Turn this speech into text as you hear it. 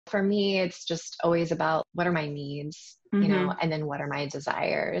for me, it's just always about what are my needs, and then what are my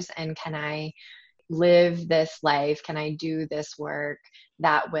desires, and can I live this life? Can I do this work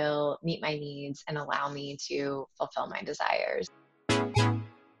that will meet my needs and allow me to fulfill my desires?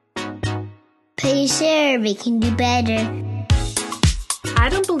 Pretty sure we can do better. I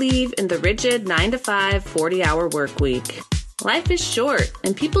don't believe in the rigid 9-to-5, 40-hour work week. Life is short,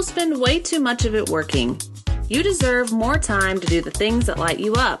 and people spend way too much of it working. You deserve more time to do the things that light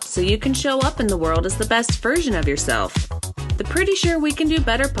you up so you can show up in the world as the best version of yourself. The Pretty Sure We Can Do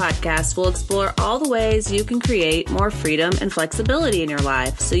Better podcast will explore all the ways you can create more freedom and flexibility in your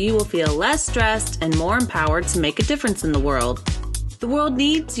life so you will feel less stressed and more empowered to make a difference in the world. The world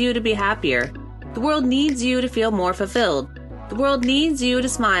needs you to be happier. The world needs you to feel more fulfilled. The world needs you to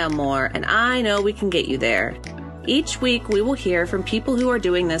smile more, and I know we can get you there. Each week, we will hear from people who are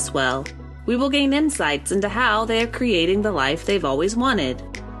doing this well. We will gain insights into how they are creating the life they've always wanted.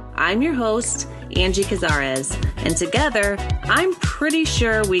 I'm your host, Angie Cazares, and together, I'm pretty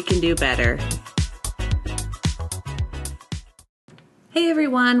sure we can do better. Hey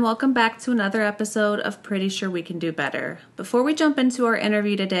everyone, welcome back to another episode of Pretty Sure We Can Do Better. Before we jump into our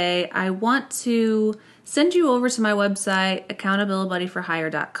interview today, I want to send you over to my website,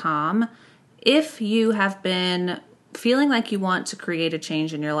 accountabilityforhire.com. If you have been feeling like you want to create a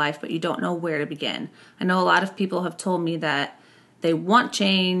change in your life, but you don't know where to begin. I know a lot of people have told me that they want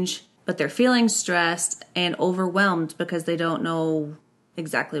change, but they're feeling stressed and overwhelmed because they don't know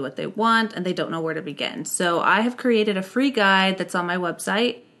exactly what they want and they don't know where to begin. So I have created a free guide that's on my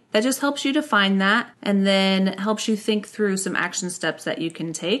website that just helps you to find that and then helps you think through some action steps that you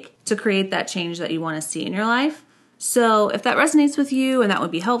can take to create that change that you want to see in your life. So if that resonates with you and that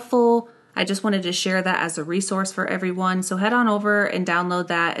would be helpful, I just wanted to share that as a resource for everyone. So head on over and download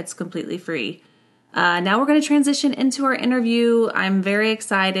that. It's completely free. Now we're going to transition into our interview. I'm very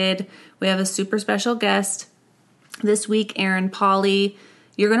excited. We have a super special guest this week, Erin Polley.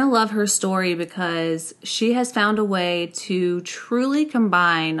 You're going to love her story because she has found a way to truly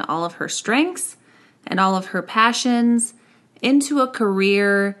combine all of her strengths and all of her passions into a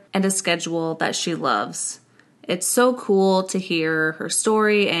career and a schedule that she loves. It's so cool to hear her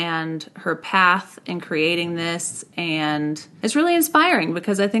story and her path in creating this, and it's really inspiring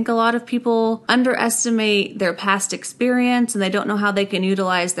because I think a lot of people underestimate their past experience and they don't know how they can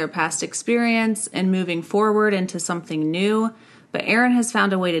utilize their past experience and moving forward into something new. But Erin has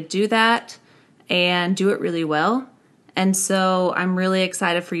found a way to do that and do it really well. And so I'm really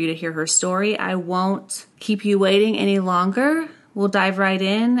excited for you to hear her story. I won't keep you waiting any longer. We'll dive right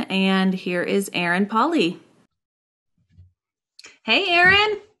in, and here is Erin Polley. Hey,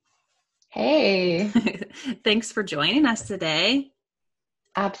 Erin. Hey. Thanks for joining us today.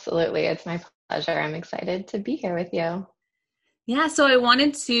 Absolutely. It's my pleasure. I'm excited to be here with you. Yeah, so I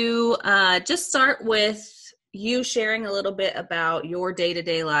wanted to just start with you sharing a little bit about your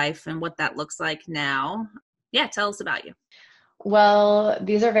day-to-day life and what that looks like now. Yeah, tell us about you. Well,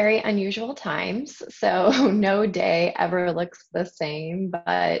 these are very unusual times, so no day ever looks the same,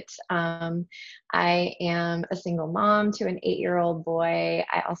 but I am a single mom to an 8-year-old boy.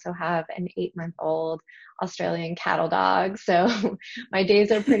 I also have an 8-month-old Australian cattle dog, so my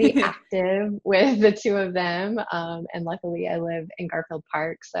days are pretty active with the two of them, and luckily I live in Garfield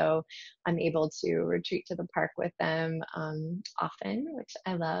Park, so I'm able to retreat to the park with them often, which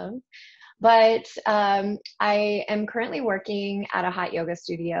I love. But I am currently working at a hot yoga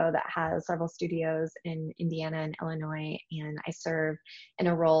studio that has several studios in Indiana and Illinois, and I serve in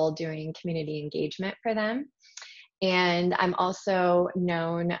a role doing community engagement for them. And I'm also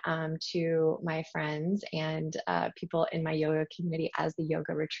known to my friends and people in my yoga community as the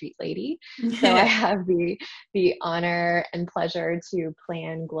yoga retreat lady. So I have the honor and pleasure to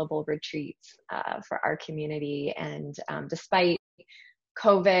plan global retreats for our community. And despite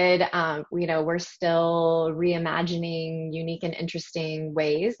COVID, we're still reimagining unique and interesting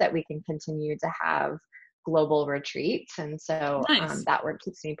ways that we can continue to have global retreats. And so Nice. that work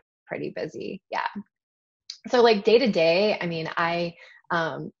keeps me pretty busy. Yeah. So like day to day, I mean, I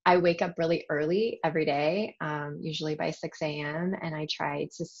wake up really early every day, usually by 6 a.m. And I try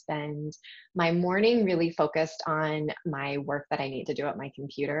to spend my morning really focused on my work that I need to do at my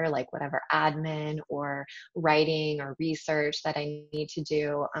computer, like whatever admin or writing or research that I need to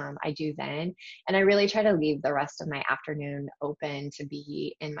do, I do then. And I really try to leave the rest of my afternoon open to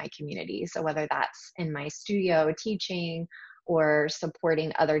be in my community. So whether that's in my studio teaching or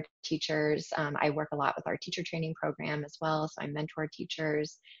supporting other teachers. I work a lot with our teacher training program as well, so I mentor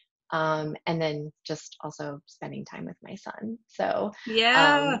teachers, and then just also spending time with my son. So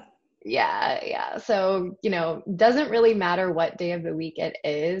yeah, Yeah. So, doesn't really matter what day of the week it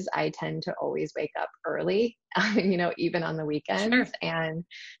is. I tend to always wake up early, even on the Sure. weekends, and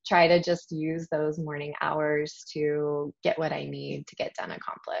try to just use those morning hours to get what I need to get done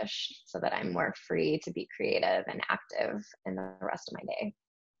accomplished so that I'm more free to be creative and active in the rest of my day.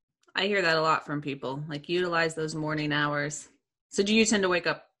 I hear that a lot from people, like utilize those morning hours. So do you tend to wake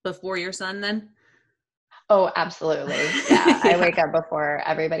up before your son then? Oh, absolutely. Yeah, I Yeah. wake up before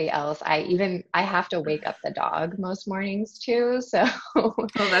everybody else. I have to wake up the dog most mornings too. So Oh,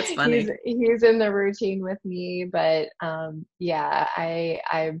 that's he's funny. he's in the routine with me. But yeah, I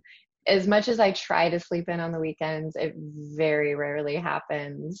as much as I try to sleep in on the weekends, it very rarely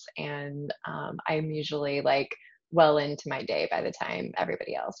happens. And I'm usually like well into my day by the time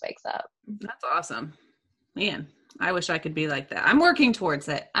everybody else wakes up. That's awesome. Man, I wish I could be like that. I'm working towards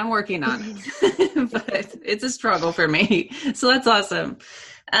it. I'm working on it. But it's a struggle for me. So that's awesome.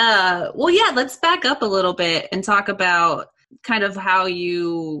 Well, yeah, let's back up a little bit and talk about kind of how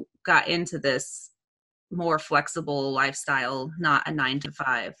you got into this more flexible lifestyle, not a 9 to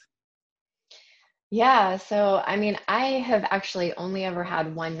 5. Yeah, so I mean, I have actually only ever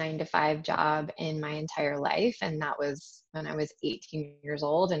had one 9 to 5 job in my entire life, and that was when I was 18 years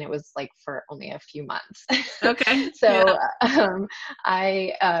old, and it was like for only a few months. Okay. So Yeah.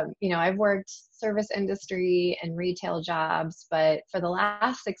 I've worked service industry and retail jobs, but for the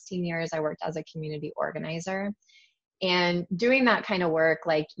last 16 years, I worked as a community organizer. And doing that kind of work,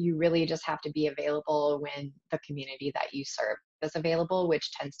 like you really just have to be available when the community that you serve is available,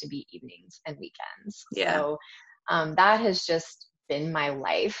 which tends to be evenings and weekends. Yeah. So that has just been my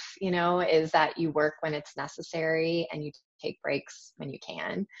life, is that you work when it's necessary and you take breaks when you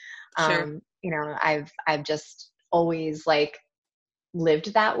can. Sure. I've just always like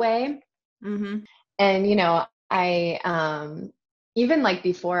lived that way. Mm-hmm. And, even like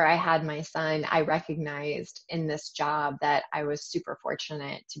before I had my son, I recognized in this job that I was super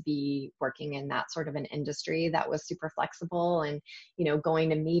fortunate to be working in that sort of an industry that was super flexible and, going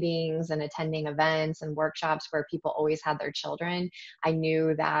to meetings and attending events and workshops where people always had their children. I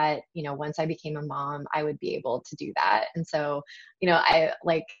knew that, once I became a mom, I would be able to do that. And so, I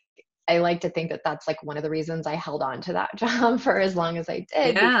like to think that that's like one of the reasons I held on to that job for as long as I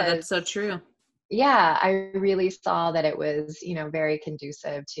did, Yeah, because that's so true. yeah, I really saw that it was, very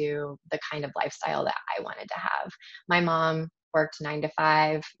conducive to the kind of lifestyle that I wanted to have. My mom worked 9 to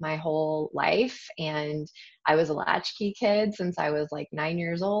 5 my whole life, and I was a latchkey kid since I was like 9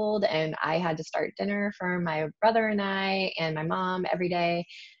 years old, and I had to start dinner for my brother and I and my mom every day.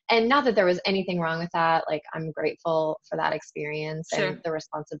 And not that there was anything wrong with that. Like, I'm grateful for that experience and Sure. the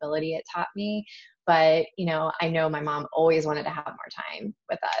responsibility it taught me. But, I know my mom always wanted to have more time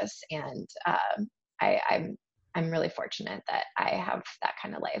with us. And I'm really fortunate that I have that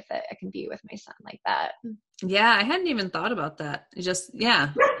kind of life that I can be with my son like that. Yeah, I hadn't even thought about that. It just,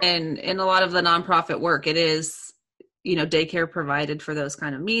 yeah. And in a lot of the nonprofit work, it is, daycare provided for those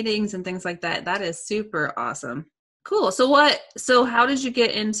kind of meetings and things like that. That is super awesome. Cool. So how did you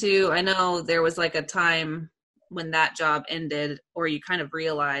get into, I know there was like a time when that job ended, or you kind of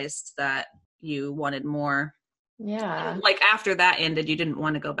realized that you wanted more. Yeah. Like after that ended, you didn't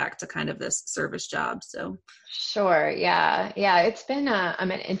want to go back to kind of this service job. So, Sure. Yeah. Yeah. It's been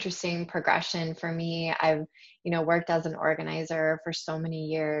an interesting progression for me. I've, worked as an organizer for so many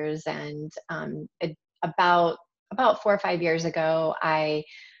years, and about 4 or 5 years ago, I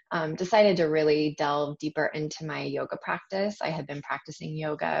decided to really delve deeper into my yoga practice. I had been practicing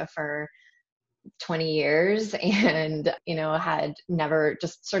yoga for 20 years and, had never,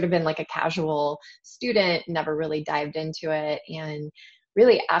 just sort of been like a casual student, never really dived into it. And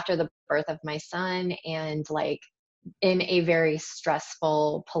really after the birth of my son, and like in a very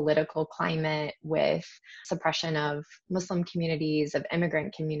stressful political climate with suppression of Muslim communities, of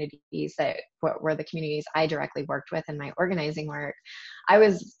immigrant communities that were the communities I directly worked with in my organizing work, I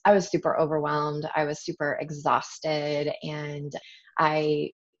was super overwhelmed. I was super exhausted, and I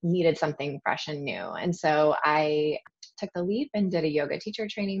needed something fresh and new. And so I took the leap and did a yoga teacher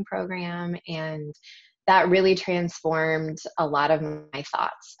training program, and that really transformed a lot of my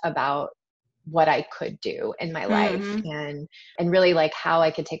thoughts about what I could do in my life, mm-hmm. and really like how I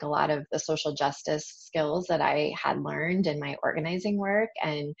could take a lot of the social justice skills that I had learned in my organizing work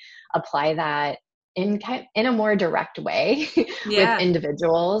and apply that in a more direct way with Yeah.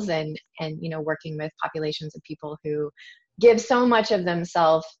 individuals, and working with populations of people who give so much of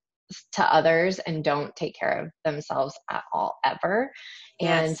themselves to others and don't take care of themselves at all ever.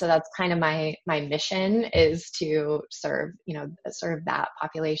 And Yes. so that's kind of my mission, is to serve that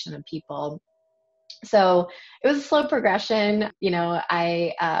population of people. So it was a slow progression.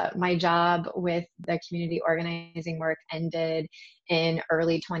 My job with the community organizing work ended in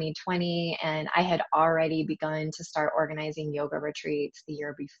early 2020, and I had already begun to start organizing yoga retreats the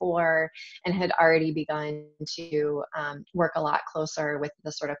year before, and had already begun to work a lot closer with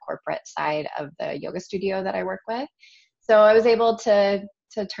the sort of corporate side of the yoga studio that I work with. So I was able to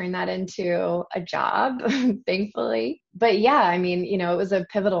turn that into a job, thankfully. But yeah, I mean, it was a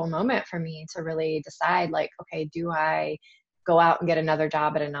pivotal moment for me to really decide, like, okay, do I go out and get another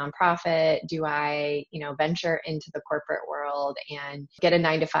job at a nonprofit? Do I, venture into the corporate world and get a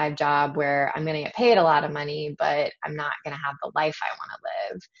 9 to 5 job where I'm going to get paid a lot of money, but I'm not going to have the life I want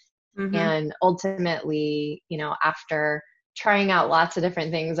to live? And ultimately, after trying out lots of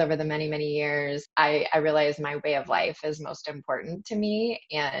different things over the many, many years, I realized my way of life is most important to me.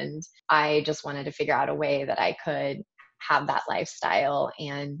 And I just wanted to figure out a way that I could have that lifestyle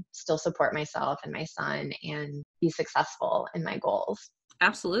and still support myself and my son and be successful in my goals.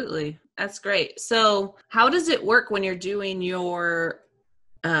 Absolutely. That's great. So how does it work when you're doing your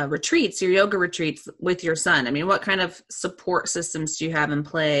retreats, your yoga retreats with your son? I mean, what kind of support systems do you have in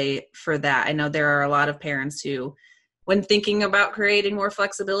play for that? I know there are a lot of parents who, when thinking about creating more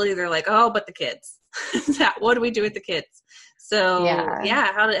flexibility, they're like, oh, but the kids, what do we do with the kids? So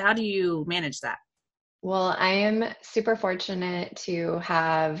yeah, how do you manage that? Well, I am super fortunate to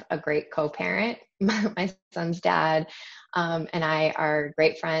have a great co-parent. My son's dad and I are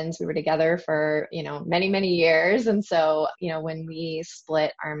great friends. We were together for, many, many years. And so, when we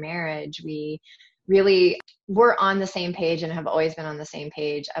split our marriage, we really were on the same page and have always been on the same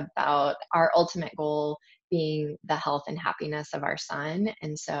page about our ultimate goal being the health and happiness of our son.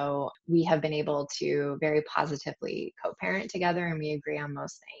 And so we have been able to very positively co-parent together, and we agree on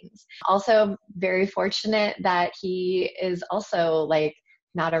most things. Also very fortunate that he is also like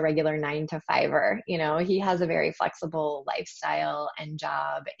not a regular 9 to 5er. He has a very flexible lifestyle and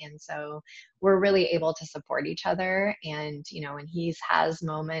job. And so we're really able to support each other. And, when he has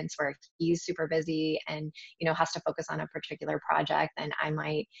moments where he's super busy and, has to focus on a particular project, then I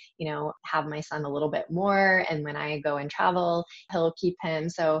might, have my son a little bit more. And when I go and travel, he'll keep him.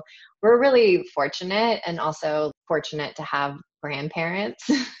 So we're really fortunate, and also fortunate to have grandparents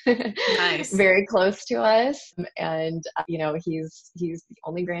Nice. very close to us. And he's the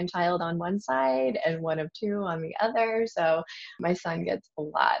only grandchild on one side and one of 2 on the other, so my son gets a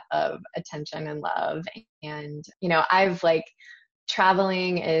lot of attention and love. And I've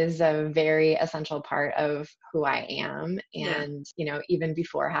traveling is a very essential part of who I am. And even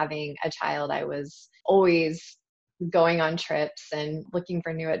before having a child, I was always going on trips and looking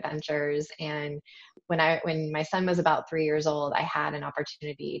for new adventures. And when my son was about 3 years old, I had an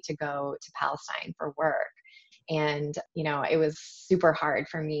opportunity to go to Palestine for work. And, it was super hard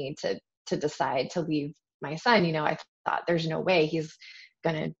for me to decide to leave my son. I thought there's no way he's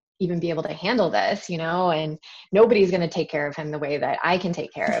going to even be able to handle this, and nobody's going to take care of him the way that I can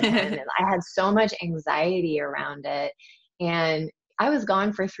take care of him. And I had so much anxiety around it. And I was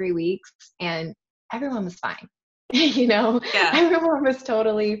gone for 3 weeks and everyone was fine. Everyone was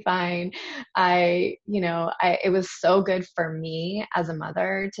totally fine. It was so good for me as a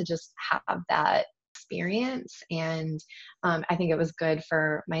mother to just have that experience. And I think it was good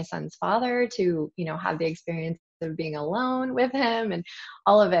for my son's father to, have the experience of being alone with him and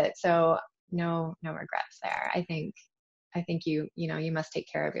all of it. So no regrets there. I think you must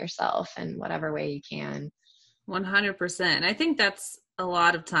take care of yourself in whatever way you can. 100%. And I think that's a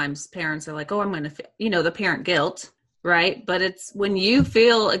lot of times parents are like, oh, I'm going to, the parent guilt, right? But it's when you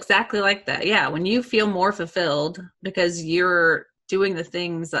feel exactly like that. Yeah. When you feel more fulfilled because you're doing the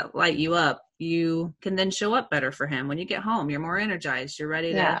things that light you up, you can then show up better for him. When you get home, you're more energized. You're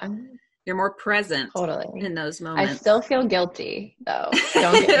ready to, you're more present in those moments. I still feel guilty though.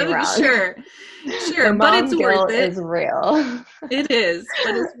 Don't get me wrong. Sure. But it's worth it. Is real. It is,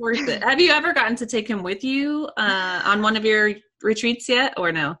 but it's worth it. Have you ever gotten to take him with you on one of your retreats yet,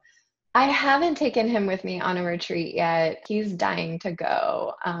 or no? I haven't taken him with me on a retreat yet. He's dying to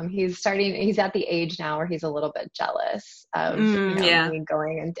go. He's at the age now where he's a little bit jealous of me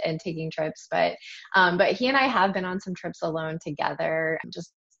going and taking trips. But he and I have been on some trips alone together,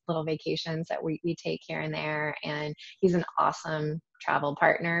 just little vacations that we take here and there. And he's an awesome travel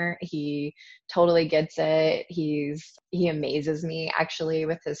partner. He totally gets it. He amazes me actually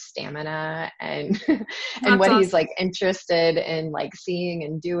with his stamina and and what he's interested in seeing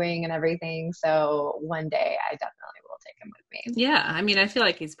and doing and everything. So one day I definitely will take him with me. Yeah. I mean, I feel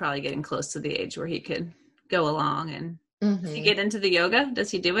like he's probably getting close to the age where he could go along. And does he get into the yoga?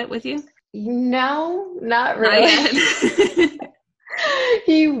 Does he do it with you? No, not really. Not yet.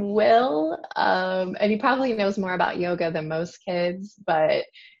 He will. And he probably knows more about yoga than most kids, but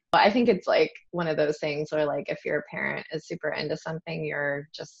I think it's like one of those things where like if your parent is super into something, you're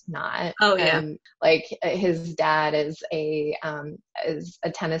just not. Oh yeah. And like his dad is a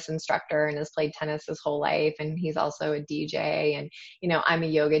tennis instructor and has played tennis his whole life, and he's also a DJ, and I'm a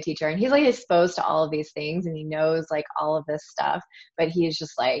yoga teacher, and he's like exposed to all of these things, and he knows like all of this stuff, but he's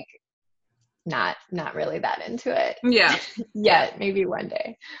just like not really that into it Yeah. yet. Maybe one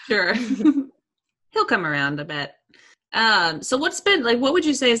day. Sure. He'll come around a bit. So what's been like, what would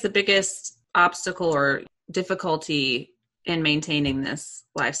you say is the biggest obstacle or difficulty in maintaining this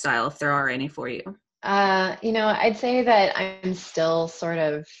lifestyle, if there are any for you? I'd say that I'm still sort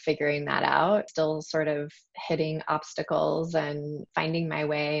of figuring that out, still sort of hitting obstacles and finding my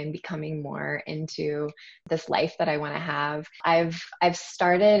way and becoming more into this life that I want to have. I've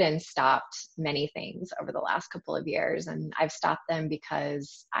started and stopped many things over the last couple of years, and I've stopped them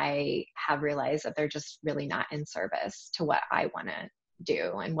because I have realized that they're just really not in service to what I want to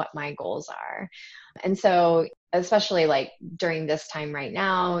do and what my goals are. And so especially like during this time right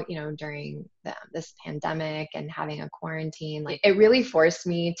now, during this pandemic and having a quarantine, like it really forced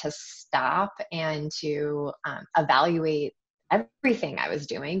me to stop and to evaluate everything I was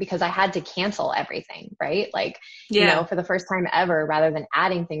doing, because I had to cancel everything, right? Like, for the first time ever, rather than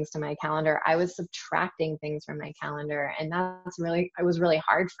adding things to my calendar, I was subtracting things from my calendar. And it was really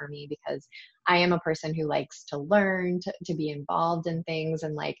hard for me, because I am a person who likes to learn, to be involved in things.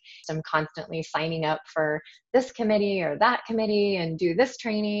 And like, I'm constantly signing up for this committee or that committee and do this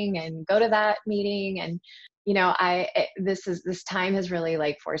training and go to that meeting. And this time has really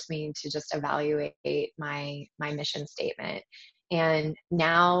like forced me to just evaluate my mission statement. And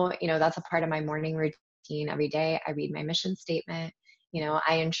now, that's a part of my morning routine. Every day I read my mission statement.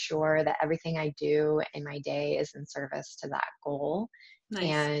 I ensure that everything I do in my day is in service to that goal. Nice.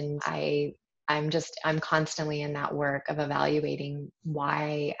 And I'm constantly in that work of evaluating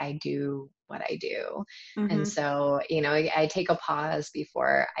why I do what I do. Mm-hmm. And so, I take a pause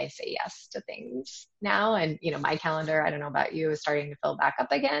before I say yes to things now. And, my calendar, I don't know about you, is starting to fill back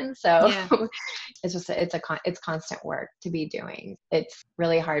up again. So yeah. It's constant work to be doing. It's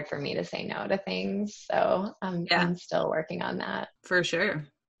really hard for me to say no to things. So I'm still working on that. For sure.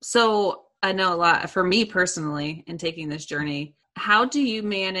 So I know a lot for me personally in taking this journey. How do you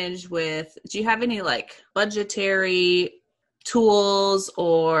manage do you have any like budgetary tools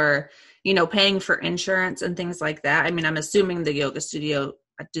or, paying for insurance and things like that? I mean, I'm assuming the yoga studio,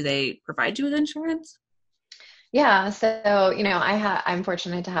 do they provide you with insurance? Yeah. So, I'm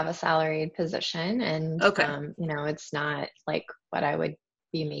fortunate to have a salaried position, and, okay. It's not like what I would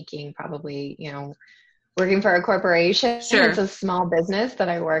be making probably, working for a corporation. Sure. It's a small business that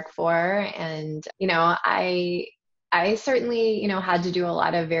I work for. And, I certainly, had to do a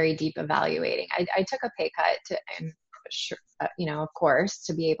lot of very deep evaluating. I took a pay cut of course,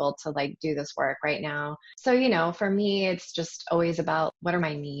 to be able to like do this work right now. So, for me, it's just always about what are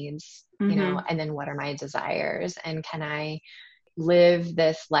my needs, mm-hmm. And then what are my desires, and can I live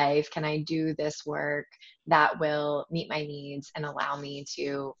this life? Can I do this work that will meet my needs and allow me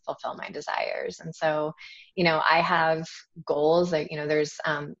to fulfill my desires? And so, I have goals like, there's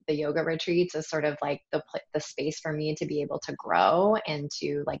the yoga retreats is sort of like the space for me to be able to grow and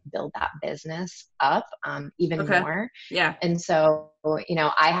to like build that business up even more. Yeah. And so,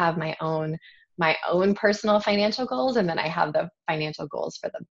 I have my own personal financial goals, and then I have the financial goals for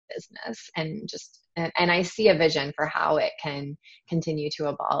the business, and I see a vision for how it can continue to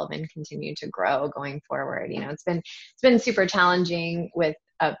evolve and continue to grow going forward. It's been super challenging with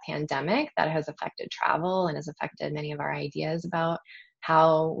a pandemic that has affected travel and has affected many of our ideas about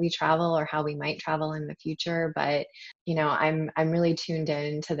how we travel or how we might travel in the future. But, I'm really tuned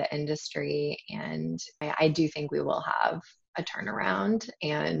in to the industry, and I do think we will have a turnaround.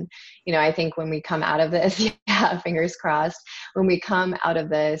 And, I think when we come out of this, fingers crossed, when we come out of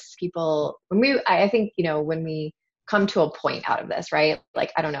this, I think, when we come to a point out of this, right?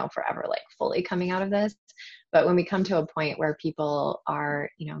 Like, I don't know if we're ever like fully coming out of this, but when we come to a point where people are,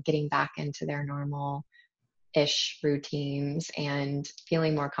 getting back into their normal-ish routines and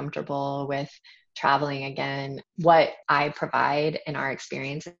feeling more comfortable with traveling again, what I provide in our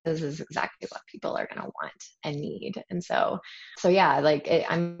experiences is exactly what people are going to want and need. And so yeah, like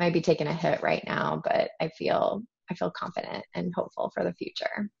I might be taking a hit right now, but I feel confident and hopeful for the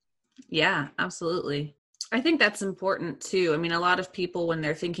future. Yeah, absolutely. I think that's important too. I mean, a lot of people, when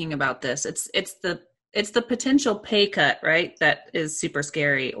they're thinking about this, it's the potential pay cut, right? That is super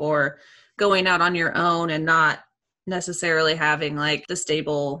scary, or going out on your own and not necessarily having like the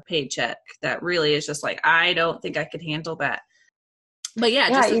stable paycheck that really is just like, I don't think I could handle that. But yeah,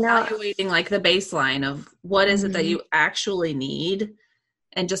 Yeah, just evaluating like the baseline of what is it that mhm. you actually need,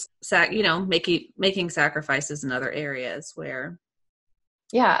 and just making sacrifices in other areas where.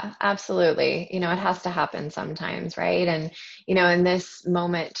 Yeah, absolutely. It has to happen sometimes, right? And, in this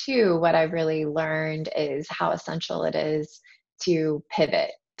moment too, what I've really learned is how essential it is to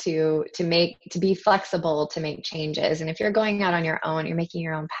pivot, to be flexible, to make changes. And if you're going out on your own, you're making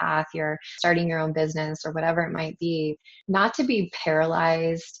your own path, you're starting your own business or whatever it might be, not to be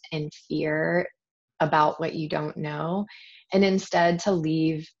paralyzed in fear about what you don't know, and instead to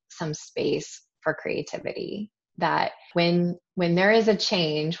leave some space for creativity. That when there is a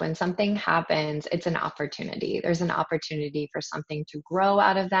change, when something happens, it's an opportunity. There's an opportunity for something to grow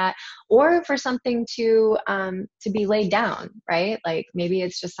out of that, or for something to be laid down, right? Like maybe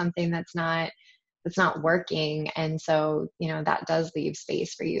it's just something that's not working. And so, that does leave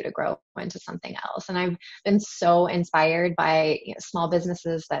space for you to grow into something else. And I've been so inspired by small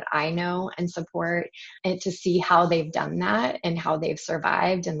businesses that I know and support, and to see how they've done that and how they've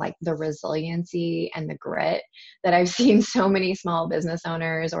survived, and like the resiliency and the grit that I've seen so many small business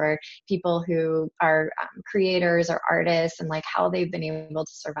owners or people who are creators or artists, and like how they've been able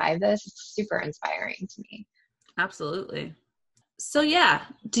to survive this. It's super inspiring to me. Absolutely. So yeah,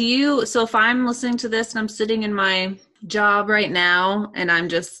 so if I'm listening to this and I'm sitting in my job right now and I'm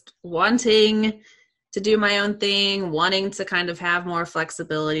just wanting to do my own thing, wanting to kind of have more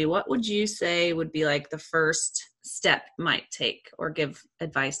flexibility, what would you say would be like the first step might take, or give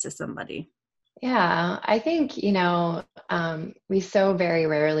advice to somebody? Yeah, I think, we so very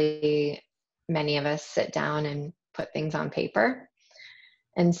rarely, many of us sit down and put things on paper.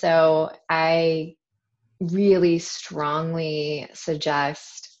 And so I really strongly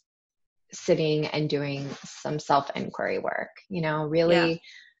suggest sitting and doing some self-inquiry work, Yeah. really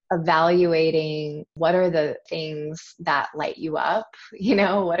evaluating what are the things that light you up,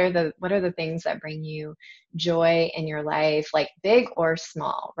 what are the things that bring you joy in your life, like big or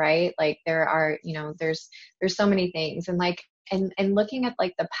small, right? Like there's so many things, and like and looking at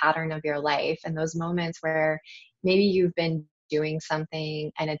like the pattern of your life and those moments where maybe you've been doing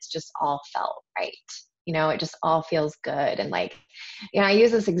something and it's just all felt right. It just all feels good. And like, I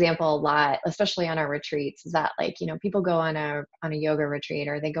use this example a lot, especially on our retreats, is that like, people go on a yoga retreat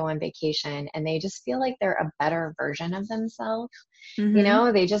or they go on vacation and they just feel like they're a better version of themselves.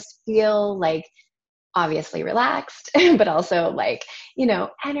 Mm-hmm. They just feel like obviously relaxed, but also like,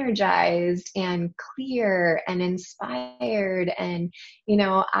 energized and clear and inspired. And,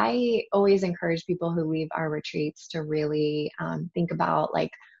 I always encourage people who leave our retreats to really think about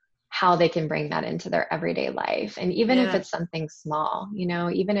like how they can bring that into their everyday life. And even if Yeah. it's something small,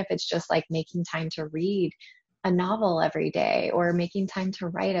 even if it's just like making time to read a novel every day or making time to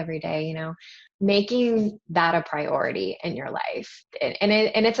write every day, making that a priority in your life. And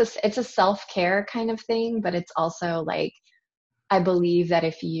it's a self-care kind of thing, but it's also like, I believe that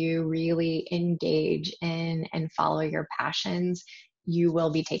if you really engage in and follow your passions, you will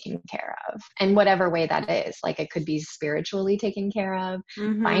be taken care of. And whatever way that is, like it could be spiritually taken care of,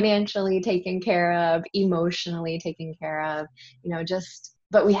 Mm-hmm. financially taken care of, emotionally taken care of,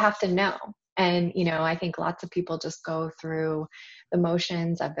 but we have to know. And, I think lots of people just go through the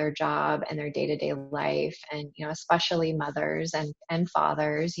motions of their job and their day-to-day life. And, especially mothers and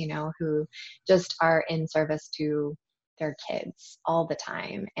fathers, who just are in service to their kids all the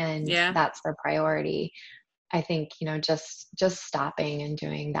time, and Yeah. that's their priority. I think, just stopping and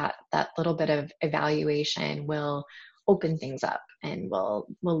doing that little bit of evaluation will open things up and will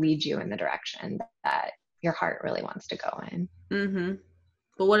lead you in the direction that your heart really wants to go in. Mm-hmm.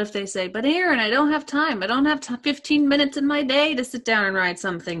 But what if they say, but Erin, I don't have time. I don't have 15 minutes in my day to sit down and write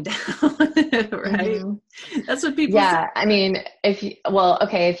something down. Right? Hmm. That's what people say. Yeah, I mean,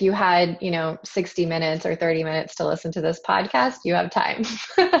 okay, if you had, 60 minutes or 30 minutes to listen to this podcast, you have time.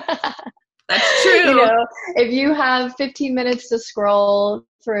 That's you true. know, if you have 15 minutes to scroll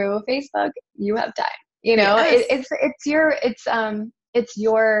through Facebook, you have time. Yes. It's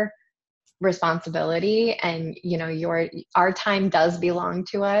your responsibility, and our time does belong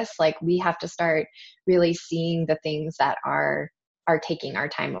to us. Like we have to start really seeing the things that are taking our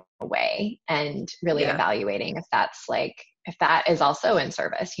time away, and really Yeah. evaluating if that is also in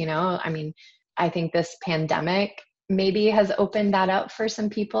service. I mean, I think this pandemic maybe has opened that up for some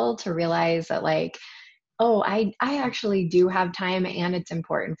people to realize that like, oh, I actually do have time, and it's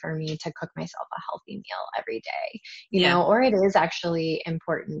important for me to cook myself a healthy meal every day, Yeah. or it is actually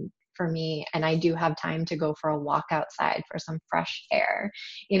important for me, and I do have time to go for a walk outside for some fresh air,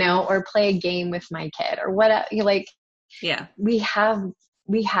 or play a game with my kid or what, like Yeah. we have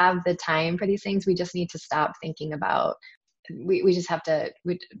the time for these things. We just need to stop thinking about we just have to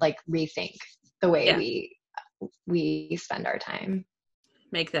like rethink the way Yeah. we spend our time.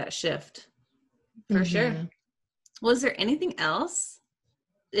 Make that shift for sure. Well, is there anything else?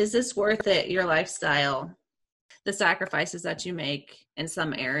 Is this worth it? Your lifestyle, the sacrifices that you make in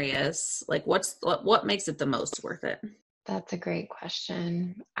some areas, like what makes it the most worth it? That's a great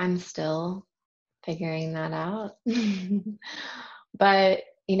question. I'm still figuring that out. But,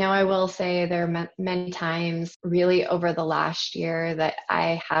 I will say there are many times really over the last year that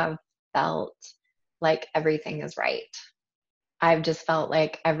I have felt like everything is right. I've just felt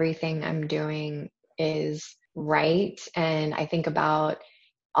like everything I'm doing is right. And I think about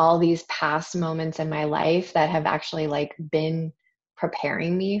all these past moments in my life that have actually like been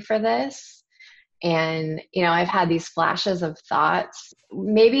preparing me for this. And, I've had these flashes of thoughts,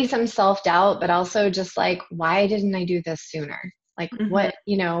 maybe some self-doubt, but also just like, why didn't I do this sooner? Like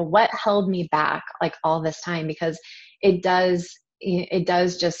what held me back like all this time? Because it does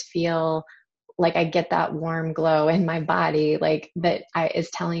just feel like I get that warm glow in my body, like that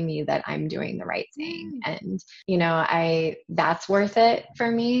is telling me that I'm doing the right thing. And, that's worth it for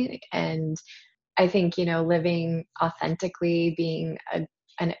me. And I think, living authentically, being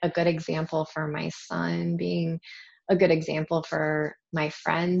a good example for my son, being a good example for my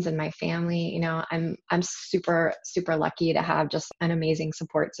friends and my family. I'm super, super lucky to have just an amazing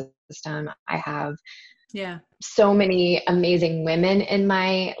support system. I have so many amazing women in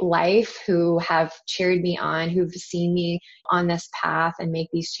my life who have cheered me on, who've seen me on this path and make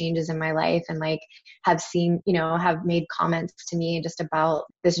these changes in my life, and like have seen, have made comments to me just about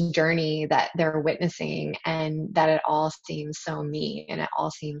this journey that they're witnessing, and that it all seems so me and it all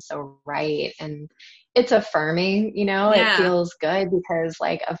seems so right. And it's affirming, it feels good because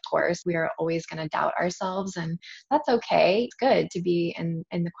like, of course we are always going to doubt ourselves, and that's okay. It's good to be in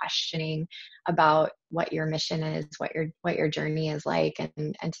the questioning about what your mission is, what your journey is like,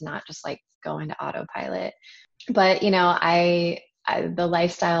 and to not just like go into autopilot. But I the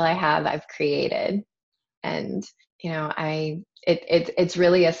lifestyle I have, I've created, and it's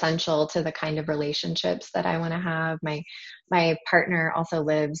really essential to the kind of relationships that I want to have. My partner also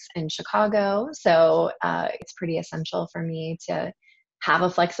lives in Chicago, so it's pretty essential for me to have a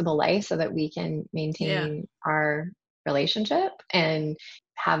flexible life so that we can maintain our relationship, and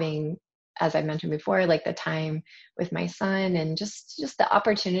having, as I mentioned before, like the time with my son, and just the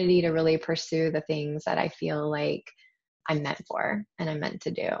opportunity to really pursue the things that I feel like I'm meant for and I'm meant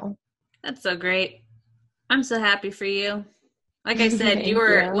to do. That's so great. I'm so happy for you. Like I said, you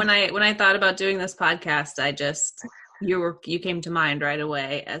were, when I thought about doing this podcast, you came to mind right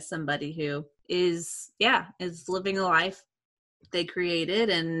away as somebody who is living a life they created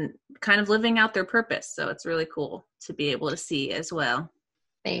and kind of living out their purpose. So it's really cool to be able to see as well.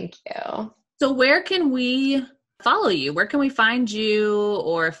 Thank you. So where can we follow you? Where can we find you?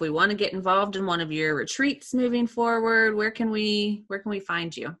 Or if we want to get involved in one of your retreats moving forward, where can we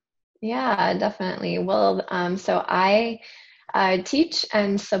find you? Yeah, definitely. Well, so I teach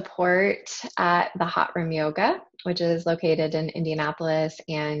and support at the Hot Room Yoga, which is located in Indianapolis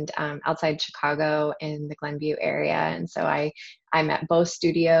and outside Chicago in the Glenview area. And so I'm at both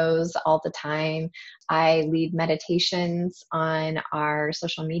studios all the time. I lead meditations on our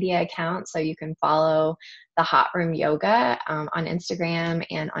social media accounts, so you can follow the Hot Room Yoga on Instagram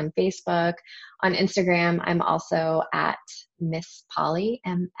and on Facebook. On Instagram, I'm also at Miss Polley,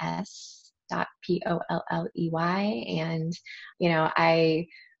 MS.POLLEY. And, I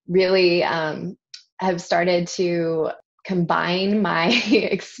really have started to combine my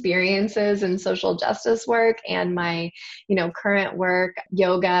experiences in social justice work and my, current work,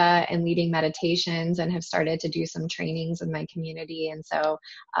 yoga and leading meditations, and have started to do some trainings in my community. And so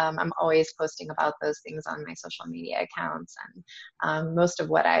I'm always posting about those things on my social media accounts. And most of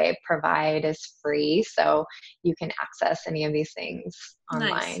what I provide is free, so you can access any of these things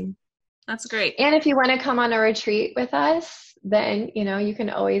online. Nice. That's great. And if you want to come on a retreat with us, then, you can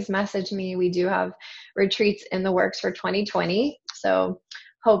always message me. We do have retreats in the works for 2020. So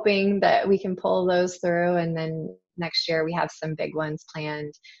hoping that we can pull those through. And then next year we have some big ones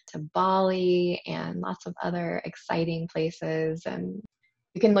planned to Bali and lots of other exciting places. And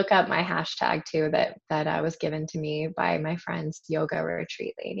you can look up my hashtag too, that was given to me by my friend's Yoga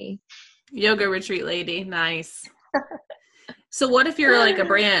Retreat Lady. Yoga Retreat Lady. Nice. So what if you're like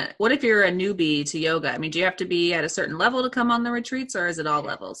what if you're a newbie to yoga? I mean, do you have to be at a certain level to come on the retreats, or is it all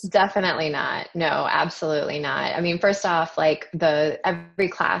levels? Definitely not. No, absolutely not. I mean, first off, like every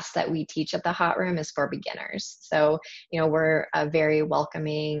class that we teach at the hot room is for beginners. So, we're a very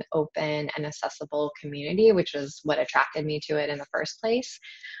welcoming, open, and accessible community, which was what attracted me to it in the first place.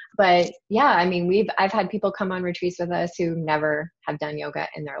 But yeah, I mean, I've had people come on retreats with us who never have done yoga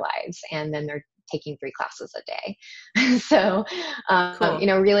in their lives, and then they're taking 3 classes a day. So,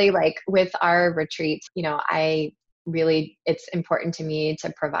 Cool. really like with our retreats, it's important to me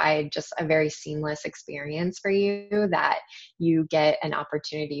to provide just a very seamless experience for you, that you get an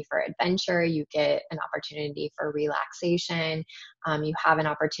opportunity for adventure, you get an opportunity for relaxation, you have an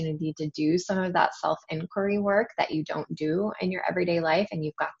opportunity to do some of that self-inquiry work that you don't do in your everyday life, and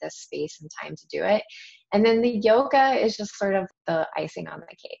you've got this space and time to do it. And then the yoga is just sort of the icing on the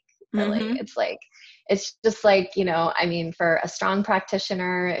cake. Really. Mm-hmm. It's just like, I mean, for a strong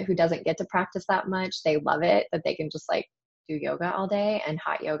practitioner who doesn't get to practice that much, they love it that they can just like do yoga all day, and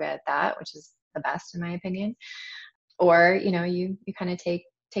hot yoga at that, which is the best in my opinion. Or, you kind of take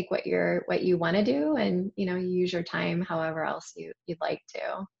what you want to do, and, you use your time however else you'd like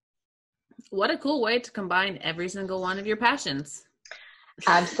to. What a cool way to combine every single one of your passions.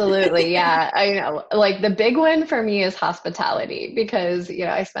 Absolutely. Yeah. I know. Like the big one for me is hospitality, because,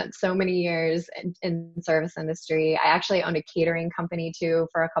 I spent so many years in service industry. I actually owned a catering company too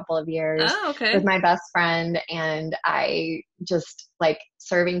for a couple of years with my best friend. And I just like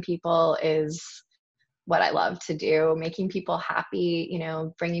serving people is what I love to do, making people happy,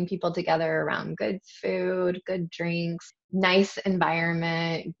 bringing people together around good food, good drinks, nice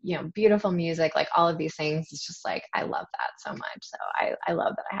environment, beautiful music, like all of these things. It's just like, I love that so much. So I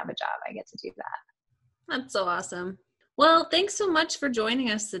love that I have a job. I get to do that. That's so awesome. Well, thanks so much for joining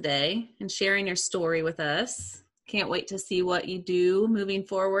us today and sharing your story with us. Can't wait to see what you do moving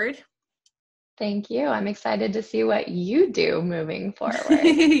forward. Thank you. I'm excited to see what you do moving forward.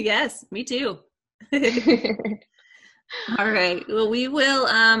 Yes, me too. All right. Well, we will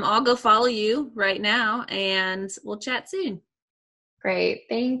I'll go follow you right now, and we'll chat soon. Great.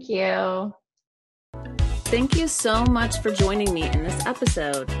 Thank you. Thank you so much for joining me in this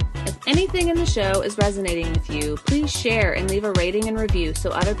episode. If anything in the show is resonating with you, please share and leave a rating and review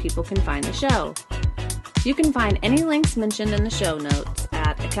so other people can find the show. You can find any links mentioned in the show notes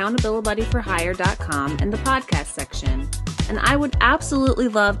at accountabilityforhire.com in the podcast section. And I would absolutely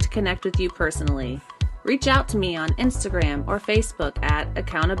love to connect with you personally. Reach out to me on Instagram or Facebook at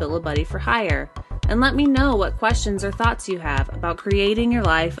Accountability for Hire and let me know what questions or thoughts you have about creating your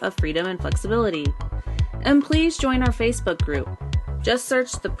life of freedom and flexibility. And please join our Facebook group. Just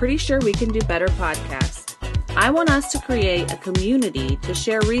search the Pretty Sure We Can Do Better podcast. I want us to create a community to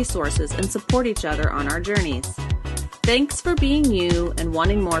share resources and support each other on our journeys. Thanks for being you and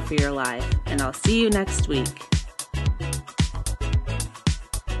wanting more for your life, and I'll see you next week.